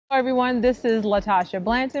Hello everyone, this is Latasha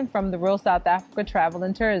Blanton from the Real South Africa Travel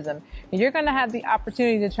and Tourism. And you're going to have the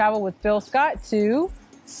opportunity to travel with Phil Scott to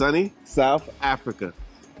sunny South Africa.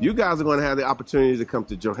 You guys are going to have the opportunity to come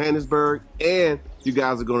to Johannesburg, and you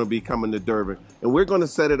guys are going to be coming to Durban. And we're going to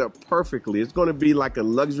set it up perfectly. It's going to be like a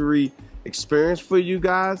luxury experience for you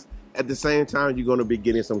guys. At the same time, you're going to be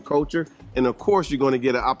getting some culture. And of course, you're going to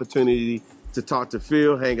get an opportunity to talk to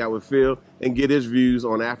Phil, hang out with Phil, and get his views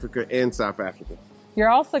on Africa and South Africa. You're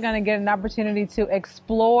also going to get an opportunity to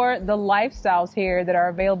explore the lifestyles here that are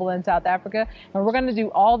available in South Africa. And we're going to do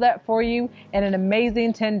all that for you in an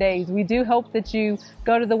amazing 10 days. We do hope that you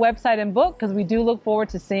go to the website and book, because we do look forward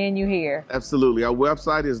to seeing you here. Absolutely. Our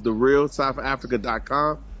website is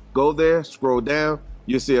therealsouthafrica.com. Go there, scroll down.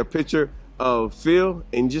 You'll see a picture of Phil,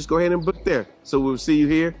 and just go ahead and book there. So we'll see you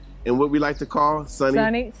here in what we like to call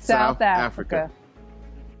sunny South Africa.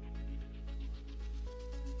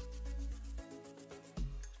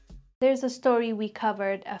 There's a story we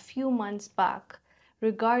covered a few months back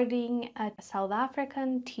regarding a South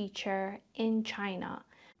African teacher in China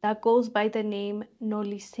that goes by the name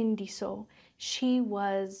Nolisindiso. She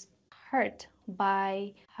was hurt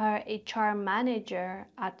by her HR manager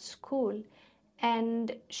at school,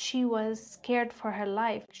 and she was scared for her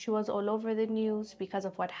life. She was all over the news because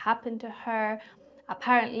of what happened to her.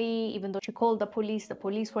 Apparently, even though she called the police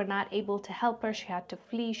were not able to help her. She had to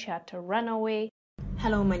flee, she had to run away.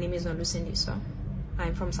 Hello, my name is Nolusindiso.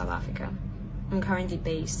 I'm from South Africa. I'm currently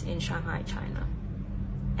based in Shanghai, China,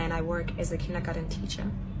 and I work as a kindergarten teacher.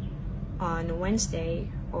 On Wednesday,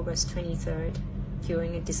 August 23rd,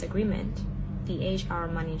 during a disagreement, the HR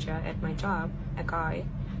manager at my job, a guy,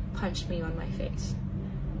 punched me on my face.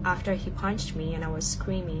 After he punched me and I was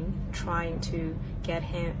screaming, trying to get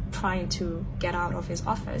out of his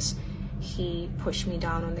office, he pushed me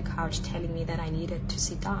down on the couch, telling me that I needed to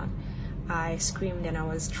sit down. I screamed and I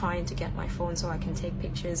was trying to get my phone so I can take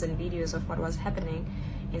pictures and videos of what was happening.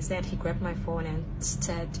 Instead, he grabbed my phone and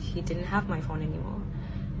said he didn't have my phone anymore.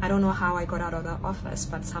 I don't know how I got out of the office,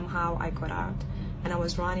 but somehow I got out. And I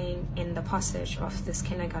was running in the passage of this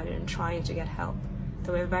kindergarten trying to get help.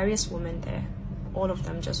 There were various women there. All of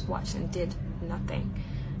them just watched and did nothing.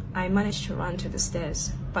 I managed to run to the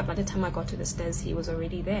stairs, but by the time I got to the stairs, he was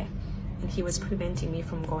already there, and he was preventing me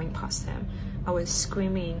from going past him. I was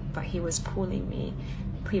screaming, but he was pulling me,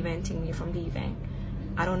 preventing me from leaving.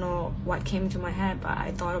 I don't know what came to my head, but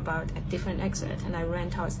I thought about a different exit, and I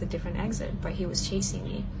ran towards the different exit, but he was chasing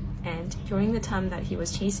me. And during the time that he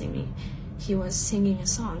was chasing me, he was singing a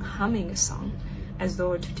song, humming a song, as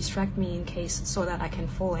though to distract me in case so that I can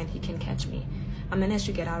fall and he can catch me. I managed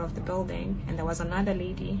to get out of the building, and there was another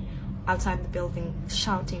lady outside the building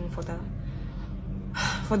shouting for the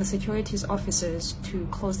securities officers to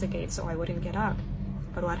close the gate so I wouldn't get out.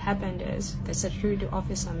 But what happened is the security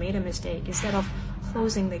officer made a mistake. Instead of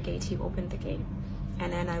closing the gate, he opened the gate,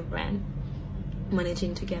 and then I ran,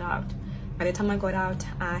 managing to get out. By the time I got out,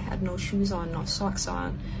 I had no shoes on, no socks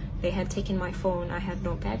on. They had taken my phone. I had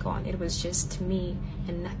no bag on. It was just me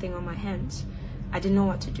and nothing on my hands. I didn't know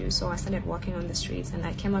what to do, so I started walking on the streets, and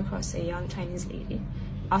I came across a young Chinese lady.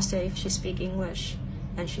 Asked her if she speak English,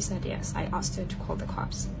 and she said yes. I asked her to call the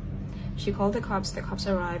cops. She called the cops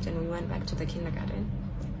arrived, and we went back to the kindergarten.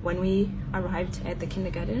 When we arrived at the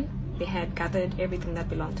kindergarten, they had gathered everything that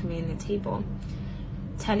belonged to me in a table,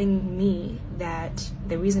 telling me that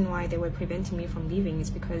the reason why they were preventing me from leaving is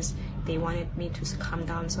because they wanted me to calm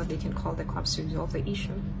down so they can call the cops to resolve the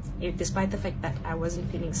issue, despite the fact that I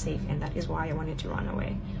wasn't feeling safe, and that is why I wanted to run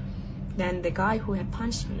away. Then the guy who had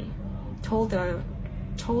punched me told the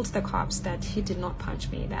cops that he did not punch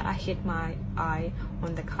me, that I hit my eye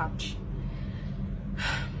on the couch.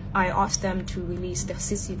 I asked them to release the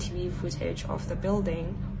CCTV footage of the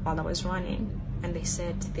building while I was running, and they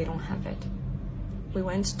said they don't have it. We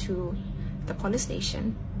went to the police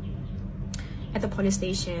station. At the police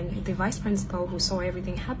station, the vice principal who saw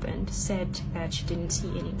everything happen said that she didn't see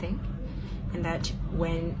anything, and that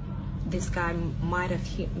when this guy might have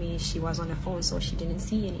hit me, she was on the phone, so she didn't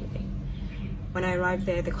see anything. When I arrived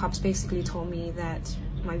there, the cops basically told me that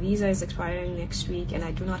my visa is expiring next week and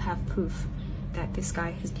I do not have proof that this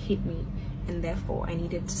guy has hit me, and therefore I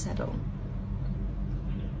needed to settle.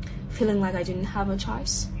 Feeling like I didn't have a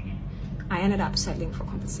choice, I ended up settling for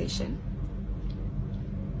compensation.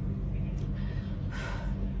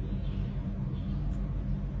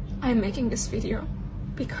 I'm making this video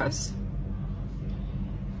because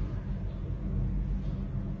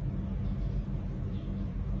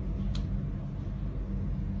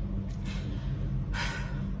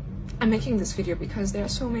there are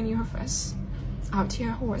so many of us out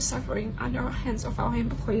here who are suffering under the hands of our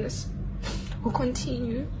employers, who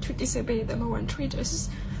continue to disobey the law and treat us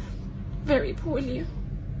very poorly.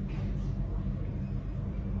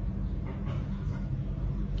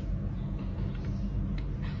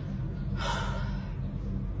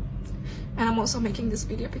 And I'm also making this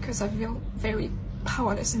video because I feel very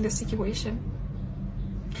powerless in this situation.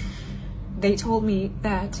 They told me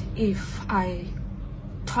that if I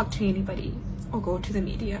talk to anybody or go to the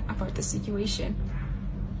media about the situation,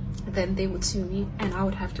 then they would sue me and I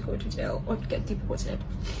would have to go to jail or get deported.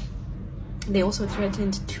 They also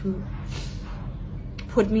threatened to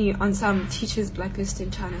put me on some teachers' blacklist in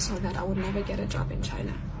China so that I would never get a job in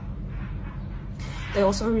China. They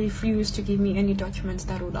also refused to give me any documents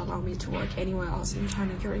that would allow me to work anywhere else in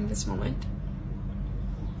China during this moment.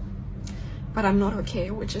 But I'm not okay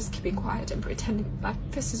with just keeping quiet and pretending that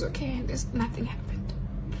this is okay and there's nothing happened.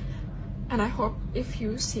 And I hope if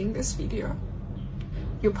you're seeing this video,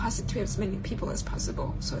 you pass it to as many people as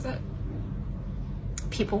possible so that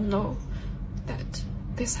people know that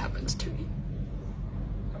this happened to me.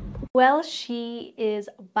 Well, she is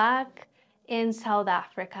back in South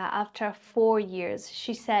Africa after 4 years.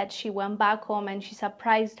 She said she went back home and she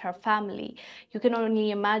surprised her family. You can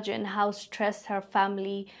only imagine how stressed her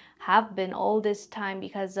family have been all this time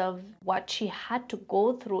because of what she had to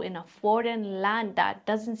go through in a foreign land that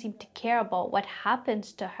doesn't seem to care about what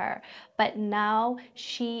happens to her. But now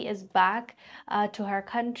she is back to her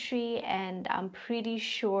country, and I'm pretty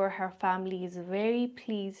sure her family is very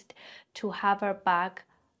pleased to have her back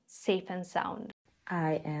safe and sound.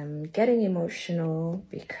 I am getting emotional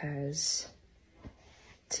because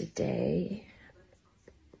today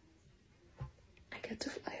I get to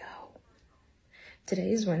fly out.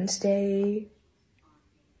 Today is Wednesday,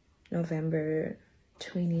 November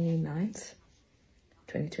 29th,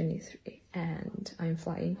 2023, and I'm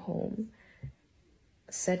flying home.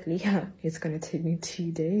 Sadly, it's going to take me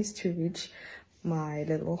 2 days to reach my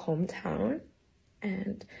little hometown,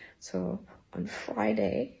 and so on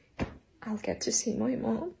Friday, I'll get to see my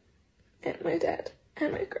mom and my dad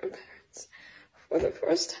and my grandparents for the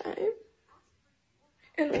first time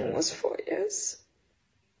in almost 4 years.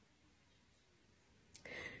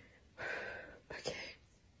 Okay.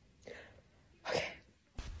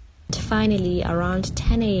 Finally, around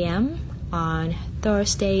 10 a.m. on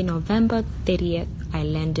Thursday, November 30th, I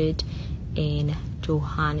landed in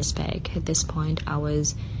Johannesburg. At this point, I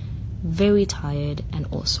was very tired and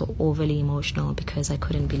also overly emotional because I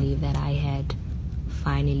couldn't believe that I had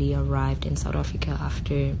finally arrived in South Africa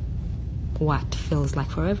after what feels like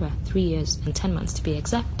forever, 3 years and 10 months to be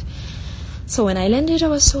exact. So when I landed, I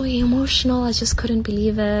was so emotional. I just couldn't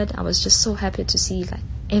believe it. I was just so happy to see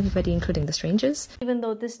everybody, including the strangers. Even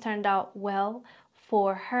though this turned out well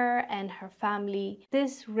for her and her family,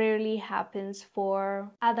 this rarely happens for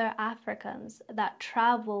other Africans that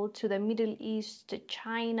travel to the Middle East, to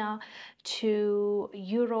China, to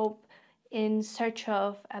Europe in search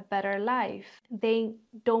of a better life. They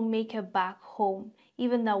don't make it back home.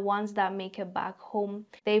 Even the ones that make it back home,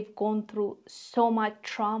 they've gone through so much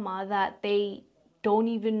trauma that they don't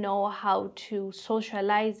even know how to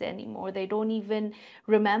socialize anymore. They don't even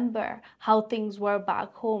remember how things were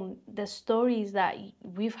back home. The stories that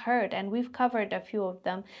we've heard, and we've covered a few of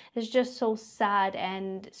them, is just so sad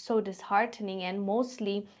and so disheartening. And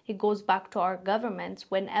mostly it goes back to our governments.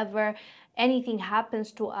 Whenever anything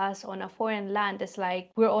happens to us on a foreign land, it's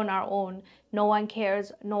like we're on our own. No one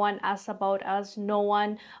cares, no one asks about us, no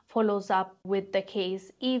one follows up with the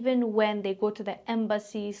case. Even when they go to the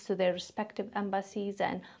embassies, to their respective embassies,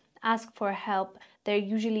 and ask for help, they're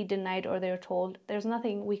usually denied, or they're told, there's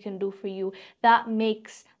nothing we can do for you. That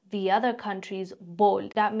makes the other countries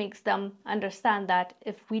bold. That makes them understand that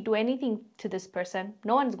if we do anything to this person,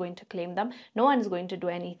 no one's going to claim them, no one's going to do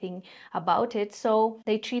anything about it. So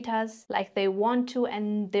they treat us like they want to,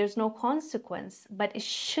 and there's no consequence. But it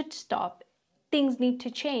should stop. Things need to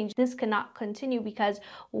change. This cannot continue, because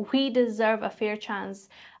we deserve a fair chance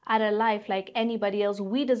at a life like anybody else.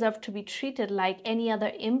 We deserve to be treated like any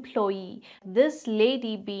other employee. This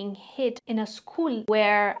lady being hit in a school,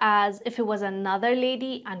 whereas if it was another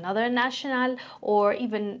lady, another national, or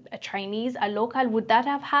even a Chinese, a local, would that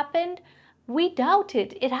have happened? We doubt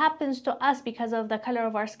it. It happens to us because of the color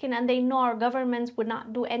of our skin, and they know our governments would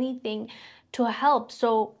not do anything to help.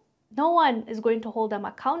 So no one is going to hold them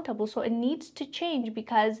accountable. So it needs to change,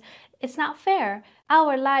 because it's not fair.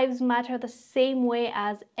 Our lives matter the same way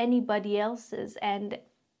as anybody else's. And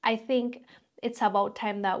I think it's about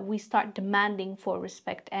time that we start demanding for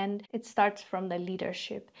respect, and it starts from the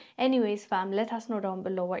leadership. Anyways, fam, let us know down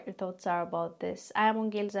below what your thoughts are about this. I am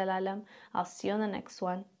Ongel Zalalam. I'll see you on the next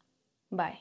one. Bye.